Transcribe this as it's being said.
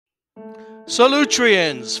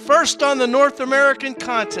Solutreans, first on the North American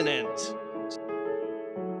continent.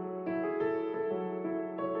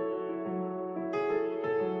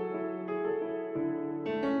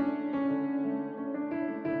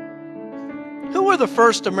 Who were the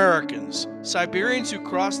first Americans? Siberians who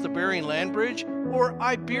crossed the Bering Land Bridge, or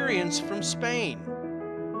Iberians from Spain?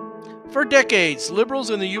 For decades, liberals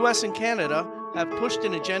in the US and Canada have pushed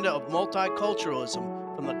an agenda of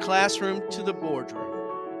multiculturalism from the classroom to the boardroom.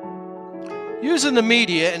 Using the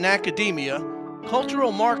media and academia,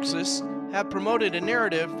 cultural Marxists have promoted a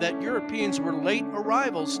narrative that Europeans were late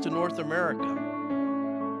arrivals to North America.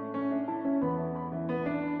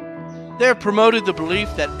 They have promoted the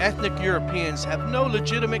belief that ethnic Europeans have no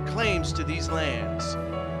legitimate claims to these lands.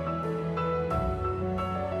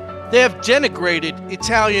 They have denigrated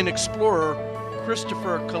Italian explorer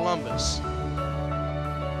Christopher Columbus.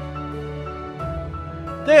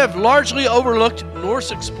 They have largely overlooked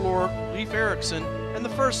Norse explorer Leif Erikson and the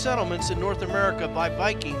first settlements in North America by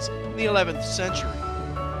Vikings in the 11th century.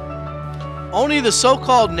 Only the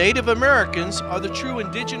so-called Native Americans are the true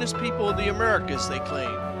indigenous people of the Americas, they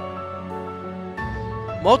claim.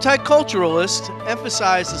 Multiculturalists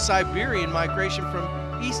emphasize the Siberian migration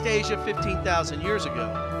from East Asia 15,000 years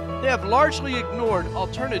ago. They have largely ignored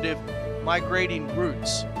alternative migrating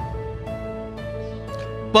routes.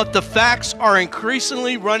 But the facts are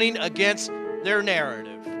increasingly running against their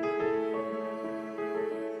narrative.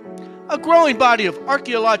 A growing body of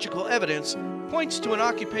archaeological evidence points to an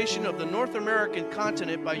occupation of the North American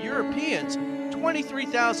continent by Europeans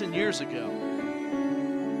 23,000 years ago.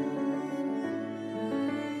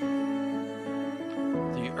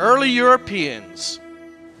 The early Europeans.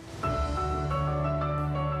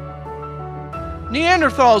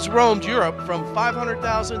 Neanderthals roamed Europe from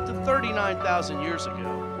 500,000 to 39,000 years ago.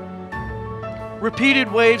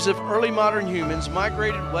 Repeated waves of early modern humans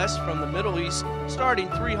migrated west from the Middle East starting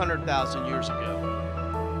 300,000 years ago.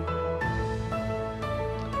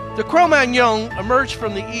 The Cro-Magnon emerged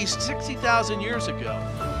from the east 60,000 years ago.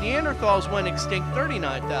 Neanderthals went extinct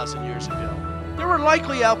 39,000 years ago. They were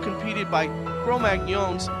likely outcompeted by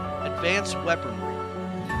Cro-Magnon's advanced weaponry.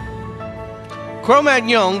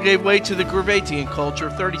 Cro-Magnon gave way to the Gravettian culture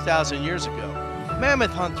 30,000 years ago. Mammoth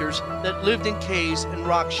hunters that lived in caves and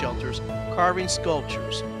rock shelters, carving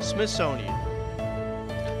sculptures. Smithsonian.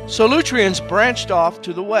 Solutreans branched off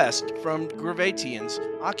to the west from Gravettians,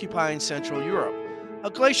 occupying Central Europe. A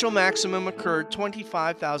glacial maximum occurred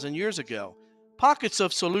 25,000 years ago. Pockets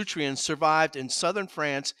of Solutreans survived in southern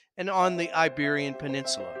France and on the Iberian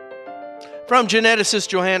Peninsula. From geneticist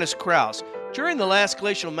Johannes Krauss, during the last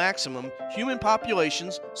glacial maximum, human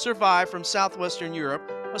populations survived from southwestern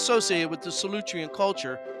Europe associated with the Solutrean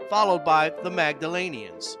culture, followed by the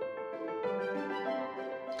Magdalenians.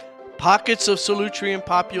 Pockets of Solutrean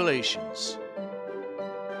populations.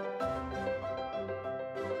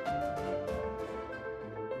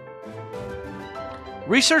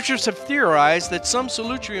 Researchers have theorized that some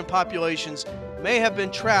Solutrean populations may have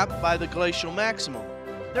been trapped by the glacial maximum.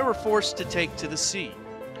 They were forced to take to the sea.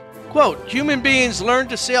 Quote, human beings learned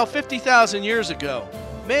to sail 50,000 years ago.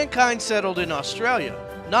 Mankind settled in Australia,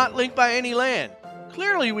 not linked by any land.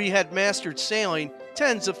 Clearly we had mastered sailing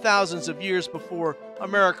tens of thousands of years before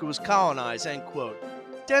America was colonized, end quote.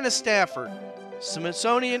 Dennis Stanford,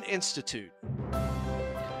 Smithsonian Institute.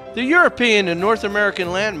 The European and North American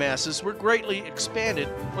landmasses were greatly expanded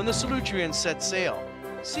when the Solutreans set sail.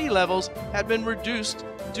 Sea levels had been reduced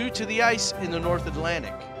due to the ice in the North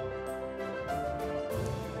Atlantic.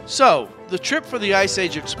 So, the trip for the Ice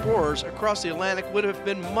Age explorers across the Atlantic would have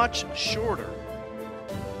been much shorter.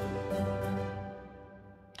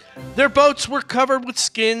 Their boats were covered with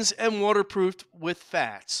skins and waterproofed with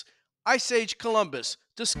fats. Ice Age Columbus,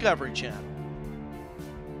 Discovery Channel.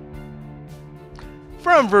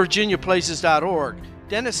 From VirginiaPlaces.org,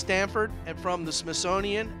 Dennis Stanford and from the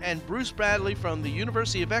Smithsonian and Bruce Bradley from the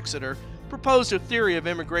University of Exeter proposed a theory of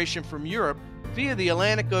immigration from Europe via the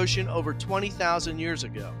Atlantic Ocean over 20,000 years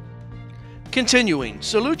ago. Continuing,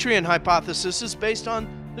 Solutrean hypothesis is based on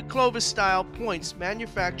the Clovis-style points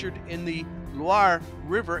manufactured in the Loire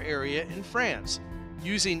River area in France,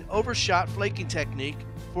 using overshot flaking technique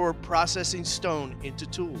for processing stone into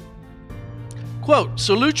tool. Quote,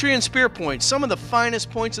 Solutrean spear points, some of the finest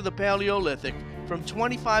points of the Paleolithic from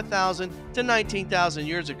 25,000 to 19,000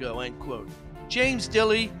 years ago, end quote. James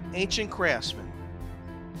Dilley, Ancient Craftsman.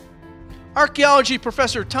 Archaeology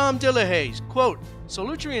professor Tom Dillehaye, quote,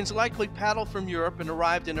 Solutreans likely paddled from Europe and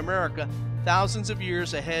arrived in America thousands of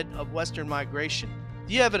years ahead of Western migration.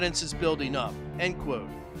 The evidence is building up, end quote.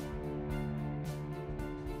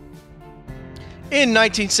 In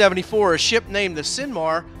 1974, a ship named the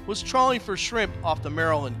Sinmar was trawling for shrimp off the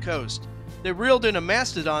Maryland coast. They reeled in a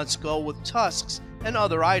mastodon skull with tusks and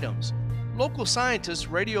other items. Local scientists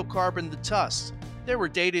radiocarboned the tusks. They were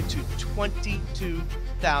dated to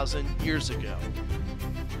 22,000 years ago.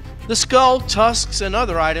 The skull, tusks, and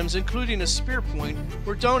other items, including a spear point,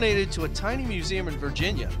 were donated to a tiny museum in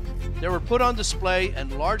Virginia. They were put on display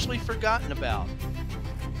and largely forgotten about.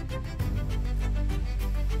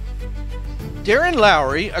 Darren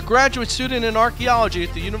Lowry, a graduate student in archaeology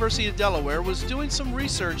at the University of Delaware, was doing some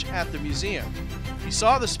research at the museum. He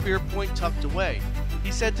saw the spear point tucked away.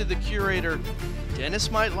 He said to the curator,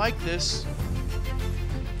 "Dennis might like this."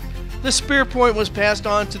 The spear point was passed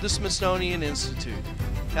on to the Smithsonian Institute.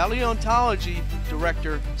 Paleontology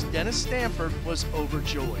director Dennis Stanford was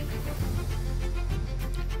overjoyed.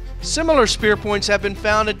 Similar spear points have been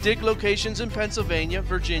found at dig locations in Pennsylvania,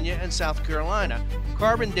 Virginia, and South Carolina,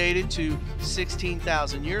 carbon dated to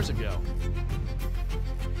 16,000 years ago.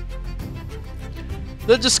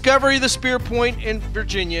 The discovery of the spear point in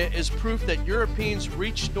Virginia is proof that Europeans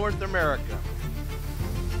reached North America.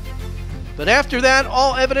 But after that,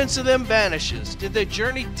 all evidence of them vanishes. Did they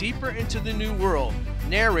journey deeper into the New World?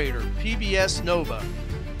 Narrator, PBS Nova.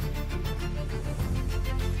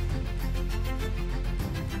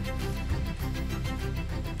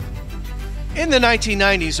 In the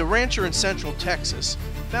 1990s, a rancher in central Texas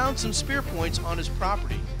found some spear points on his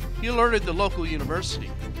property. He alerted the local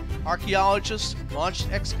university. Archaeologists launched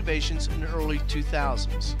excavations in the early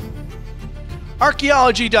 2000s.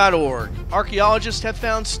 Archaeology.org. Archaeologists have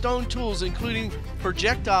found stone tools including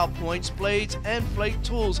projectile points, blades, and flake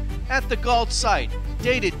tools at the Gault site,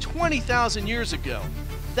 dated 20,000 years ago,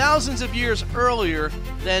 thousands of years earlier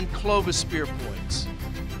than Clovis spear points.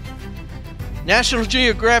 National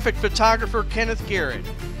Geographic photographer Kenneth Garrett,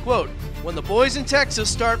 quote, "When the boys in Texas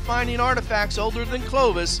start finding artifacts older than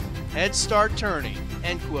Clovis, heads start turning,"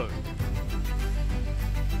 end quote.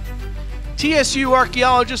 TSU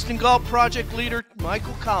archaeologist and Gault project leader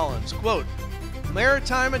Michael Collins, quote,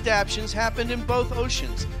 "Maritime adaptations happened in both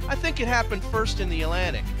oceans. I think it happened first in the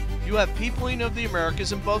Atlantic. You have peopling of the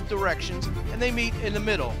Americas in both directions, and they meet in the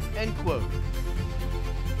middle," end quote.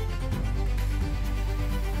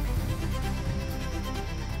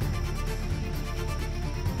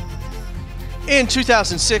 In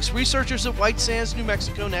 2006, researchers at White Sands, New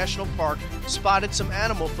Mexico National Park spotted some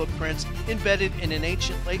animal footprints embedded in an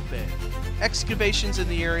ancient lake bed. Excavations in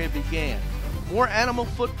the area began. More animal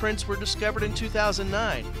footprints were discovered in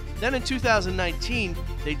 2009. Then in 2019,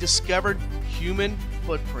 they discovered human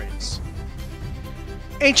footprints.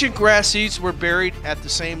 Ancient grass seeds were buried at the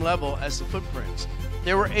same level as the footprints.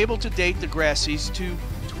 They were able to date the grass seeds to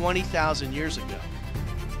 20,000 years ago.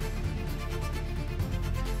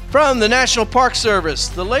 From the National Park Service,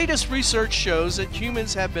 the latest research shows that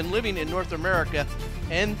humans have been living in North America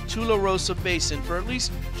and Tularosa Basin for at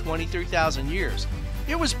least 23,000 years.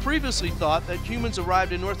 It was previously thought that humans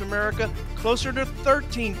arrived in North America closer to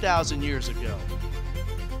 13,000 years ago.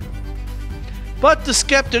 But the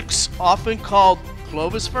skeptics, often called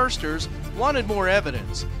Clovis Firsters, wanted more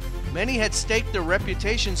evidence. Many had staked their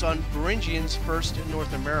reputations on Beringians first in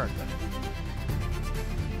North America.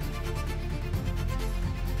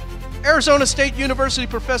 Arizona State University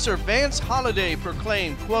professor Vance Holliday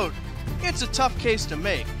proclaimed, quote, "It's a tough case to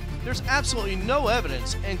make. There's absolutely no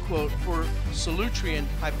evidence," end quote, for Solutrean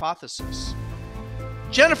hypothesis.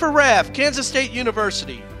 Jennifer Raff, Kansas State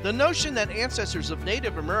University. The notion that ancestors of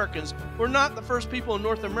Native Americans were not the first people in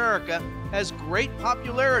North America has great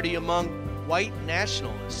popularity among white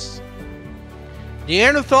nationalists.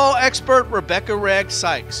 Neanderthal expert Rebecca Ragg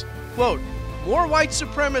Sykes, quote, "More white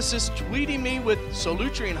supremacists tweeting me with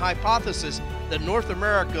Solutrean hypothesis that North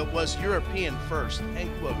America was European first,"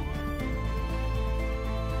 end quote.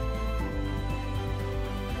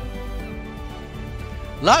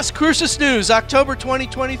 Las Cruces News, October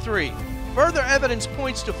 2023. Further evidence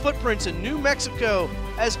points to footprints in New Mexico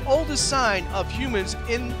as oldest sign of humans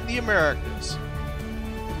in the Americas.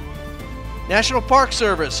 National Park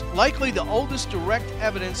Service, likely the oldest direct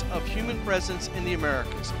evidence of human presence in the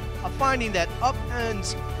Americas. A finding that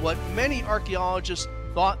upends what many archaeologists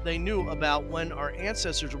thought they knew about when our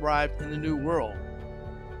ancestors arrived in the New World.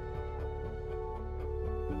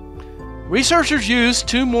 Researchers used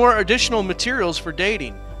two more additional materials for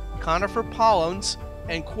dating, conifer pollens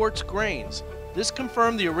and quartz grains. This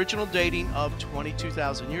confirmed the original dating of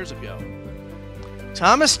 22,000 years ago.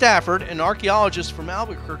 Thomas Stafford, an archaeologist from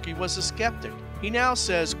Albuquerque, was a skeptic. He now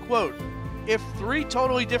says, quote, "If three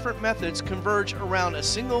totally different methods converge around a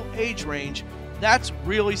single age range, that's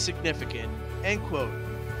really significant," end quote.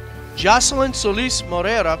 Jocelyn Solis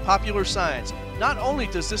Morera, Popular Science. Not only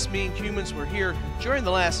does this mean humans were here during the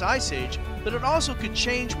last ice age, but it also could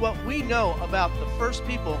change what we know about the first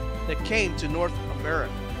people that came to North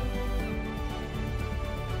America.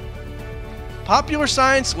 Popular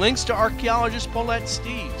Science links to archaeologist Paulette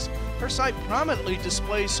Steeves. Her site prominently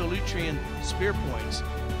displays Solutrean spear points.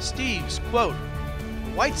 Steeves, quote,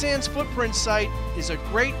 "White Sands Footprint Site is a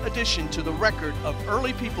great addition to the record of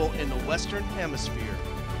early people in the Western Hemisphere."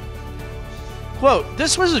 Quote,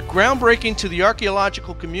 "This was groundbreaking to the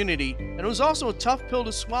archaeological community, and it was also a tough pill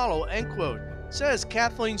to swallow," end quote, says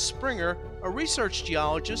Kathleen Springer, a research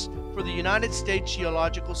geologist for the United States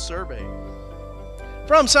Geological Survey.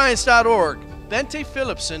 From Science.org, Bente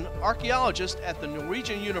Philipsen, archaeologist at the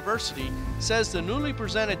Norwegian University, says the newly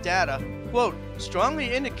presented data, quote,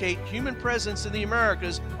 "strongly indicate human presence in the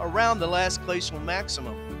Americas around the last glacial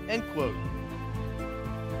maximum," end quote.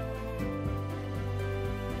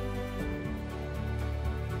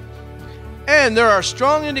 And there are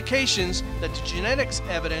strong indications that the genetics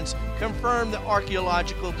evidence confirm the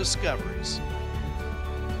archaeological discoveries.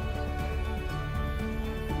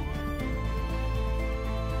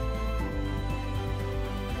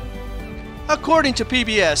 According to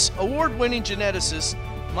PBS, award-winning geneticist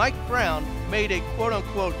Mike Brown made a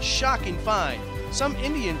quote-unquote shocking find. Some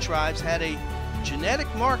Indian tribes had a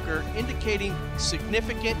genetic marker indicating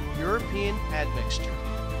significant European admixture.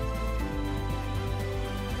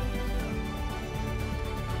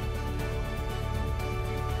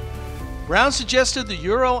 Brown suggested the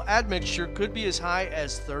Euro admixture could be as high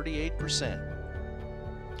as 38%.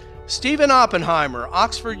 Stephen Oppenheimer,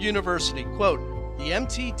 Oxford University, quote, "The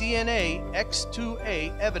mtDNA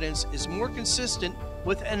X2A evidence is more consistent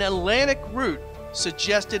with an Atlantic route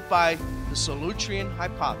suggested by the Solutrean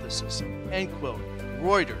hypothesis," end quote.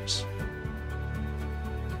 Reuters.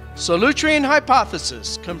 Solutrean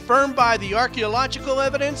hypothesis, confirmed by the archaeological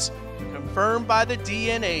evidence, confirmed by the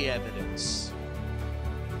DNA evidence.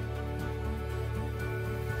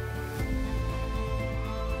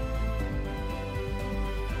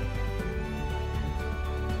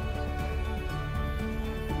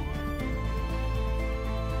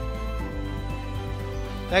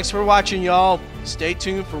 Thanks for watching, y'all. Stay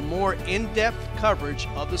tuned for more in-depth coverage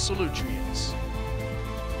of the Solutreans.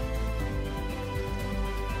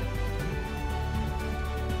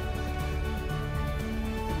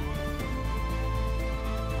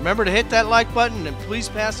 Remember to hit that like button and please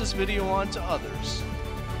pass this video on to others.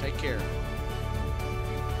 Take care.